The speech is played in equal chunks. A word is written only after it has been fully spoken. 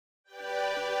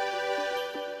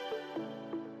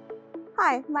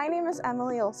Hi, my name is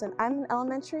Emily Olson. I'm an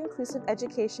elementary inclusive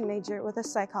education major with a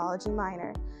psychology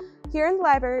minor. Here in the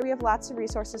library, we have lots of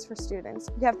resources for students.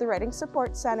 We have the Writing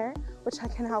Support Center, which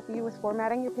can help you with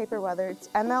formatting your paper, whether it's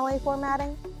MLA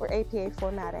formatting or APA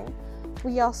formatting.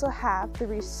 We also have the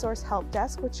Resource Help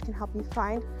Desk, which can help you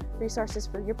find resources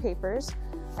for your papers,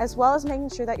 as well as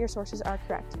making sure that your sources are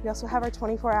correct. We also have our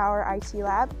 24-hour IT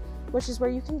lab, which is where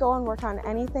you can go and work on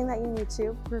anything that you need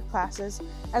to for classes,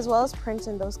 as well as print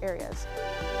in those areas.